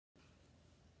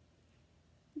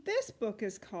This book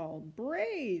is called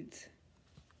Braids.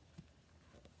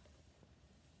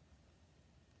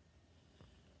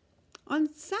 On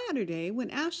Saturday, when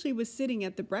Ashley was sitting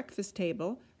at the breakfast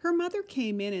table, her mother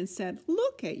came in and said,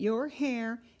 "Look at your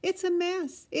hair. It's a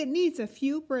mess. It needs a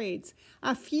few braids."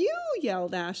 "A few?"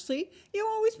 yelled Ashley. "You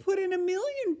always put in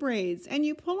 1,000,000 braids, and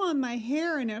you pull on my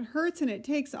hair and it hurts and it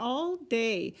takes all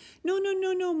day. No, no,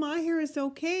 no, no, my hair is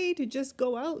okay to just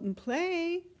go out and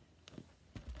play."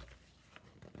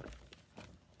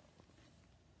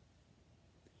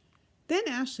 Then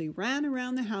Ashley ran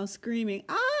around the house screaming,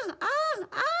 "Ah, ah, ah,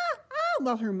 ah,"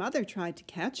 while her mother tried to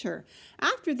catch her.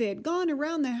 After they had gone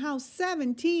around the house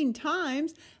 17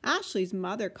 times, Ashley's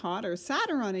mother caught her, sat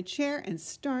her on a chair, and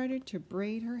started to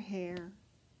braid her hair.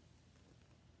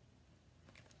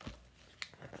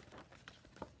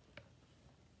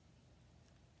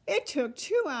 It took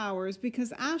 2 hours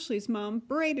because Ashley's mom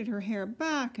braided her hair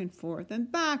back and forth and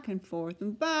back and forth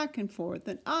and back and forth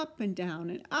and up and down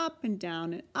and up and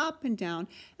down and up and down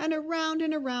and around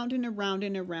and around and around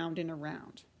and around and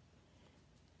around.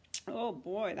 Oh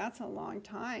boy, that's a long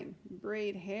time.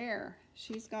 Braid hair.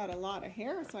 She's got a lot of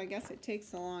hair, so I guess it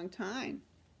takes a long time.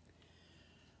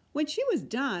 When she was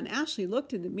done, Ashley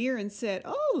looked in the mirror and said,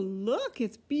 "Oh, look,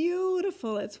 it's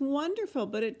beautiful, it's wonderful,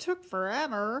 but it took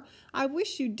forever. I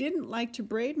wish you didn't like to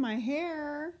braid my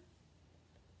hair."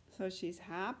 So she's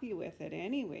happy with it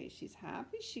anyway. She's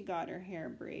happy she got her hair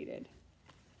braided.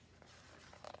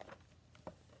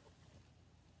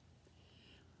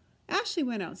 Ashley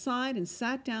went outside and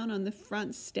sat down on the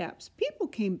front steps. People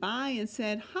came by and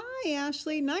said, "Hi,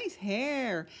 Ashley, nice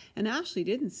hair." And Ashley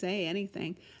didn't say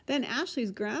anything. Then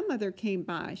Ashley's grandmother came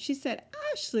by. She said,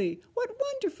 "Ashley, what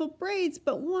wonderful braids,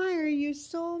 but why are you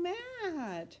so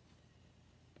mad?"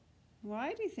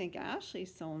 Why do you think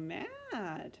Ashley's so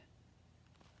mad?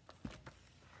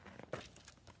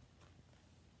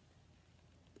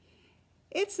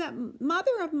 "It's that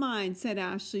mother of mine," said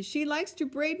Ashley. "She likes to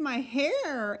braid my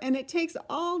hair, and it takes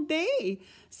all day.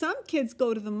 Some kids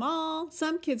go to the mall,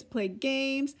 some kids play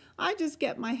games. I just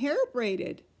get my hair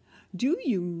braided." "Do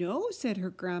you know," said her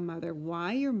grandmother,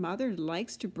 "why your mother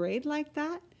likes to braid like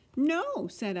that?" "No,"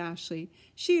 said Ashley.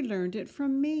 "She learned it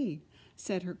from me,"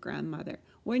 said her grandmother.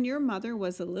 "When your mother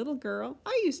was a little girl,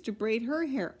 I used to braid her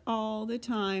hair all the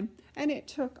time, and it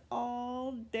took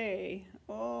all day."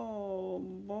 Oh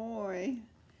boy,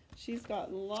 she's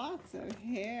got lots of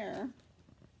hair.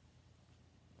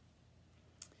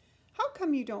 "How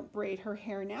come you don't braid her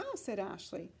hair now?" said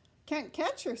Ashley. "Can't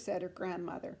catch her," said her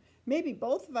grandmother. "Maybe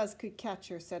both of us could catch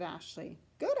her," said Ashley.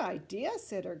 "Good idea,"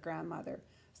 said her grandmother.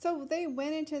 So they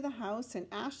went into the house, and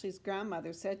Ashley's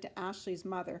grandmother said to Ashley's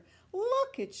mother,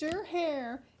 "Look at your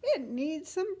hair. It needs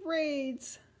some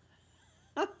braids."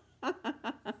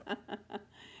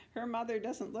 Her mother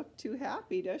doesn't look too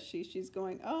happy, does she? She's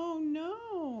going, "Oh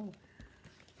no.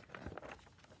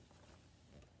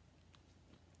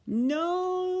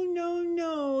 No, no,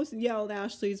 no," yelled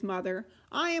Ashley's mother.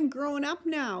 "I am grown up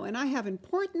now, and I have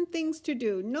important things to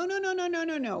do. No, no, no, no, no,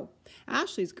 no, no."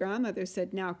 Ashley's grandmother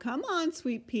said, "Now come on,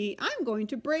 Sweet Pea, I'm going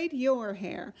to braid your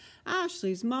hair."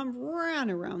 Ashley's mom ran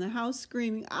around the house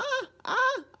screaming, "Ah,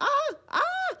 ah, ah,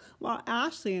 ah," while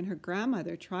Ashley and her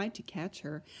grandmother tried to catch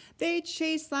her. They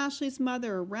chased Ashley's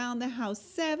mother around the house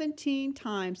 17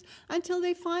 times until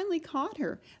they finally caught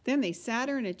her. Then they sat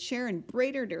her in a chair and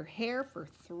braided her hair for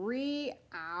 3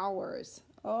 hours.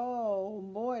 Oh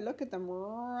boy, look at them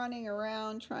running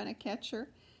around trying to catch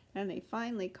her. And they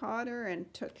finally caught her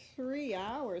and took 3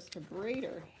 hours to braid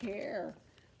her hair.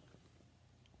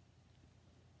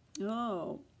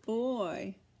 Oh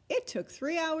boy. It took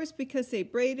 3 hours because they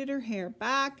braided her hair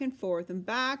back and forth and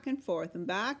back and forth and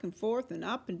back and forth and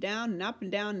up and down and up and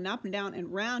down and up and down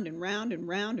and round and round and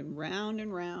round and round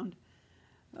and round.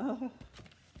 Oh.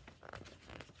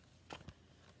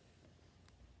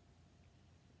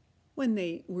 When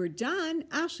they were done,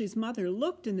 Ashley's mother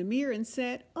looked in the mirror and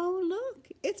said, "Oh, look,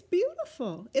 it's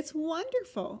beautiful. It's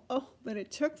wonderful. Oh, but it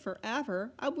took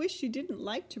forever. I wish you didn't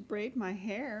like to braid my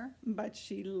hair." But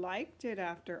she liked it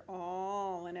after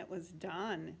all, and it was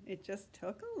done. It just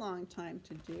took a long time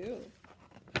to do.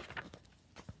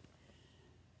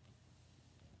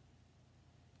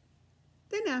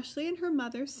 Then Ashley and her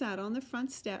mother sat on the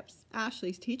front steps.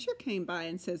 Ashley's teacher came by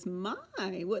and says, "My,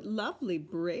 what lovely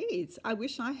braids. I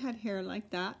wish I had hair like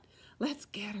that." "Let's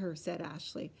get her," said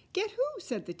Ashley. "Get who?"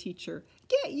 said the teacher.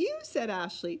 "Get you," said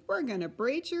Ashley. "We're going to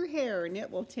braid your hair, and it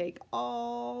will take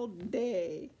all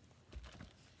day."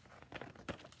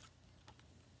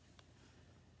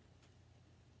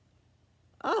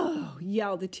 Oh,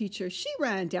 yelled the teacher. She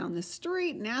ran down the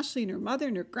street, and Ashley and her mother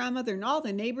and her grandmother and all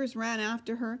the neighbors ran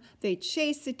after her. They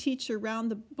chased the teacher around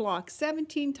the block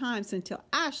 17 times until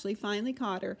Ashley finally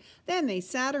caught her. Then they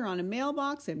sat her on a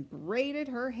mailbox and braided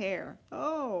her hair.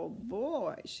 Oh,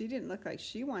 boy, she didn't look like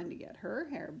she wanted to get her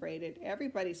hair braided.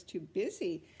 Everybody's too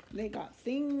busy. They got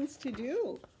things to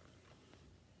do.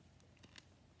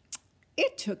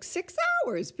 It took 6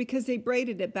 hours because they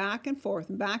braided it back and forth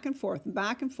and back and forth and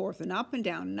back and forth and up and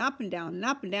down and up and down and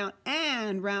up and down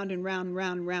and round and round,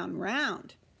 round, round,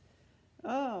 round.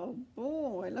 Oh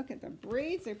boy, look at the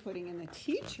braids they're putting in the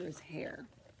teacher's hair.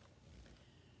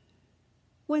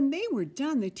 When they were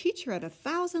done, the teacher had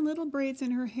 1,000 little braids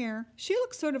in her hair. She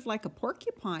looked sort of like a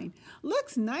porcupine.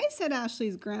 Looks nice, said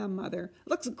Ashley's grandmother.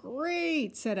 Looks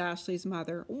great, said Ashley's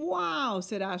mother. Wow,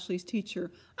 said Ashley's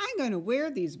teacher. I'm going to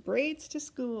wear these braids to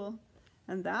school.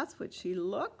 And that's what she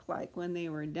looked like when they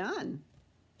were done.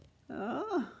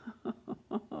 Oh.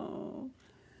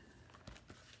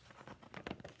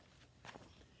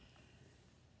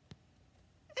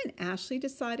 And Ashley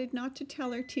decided not to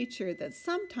tell her teacher that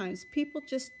sometimes people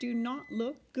just do not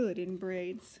look good in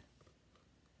braids.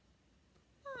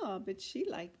 Oh, but she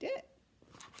liked it.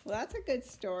 Well, that's a good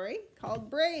story called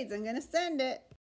Braids. I'm going to send it.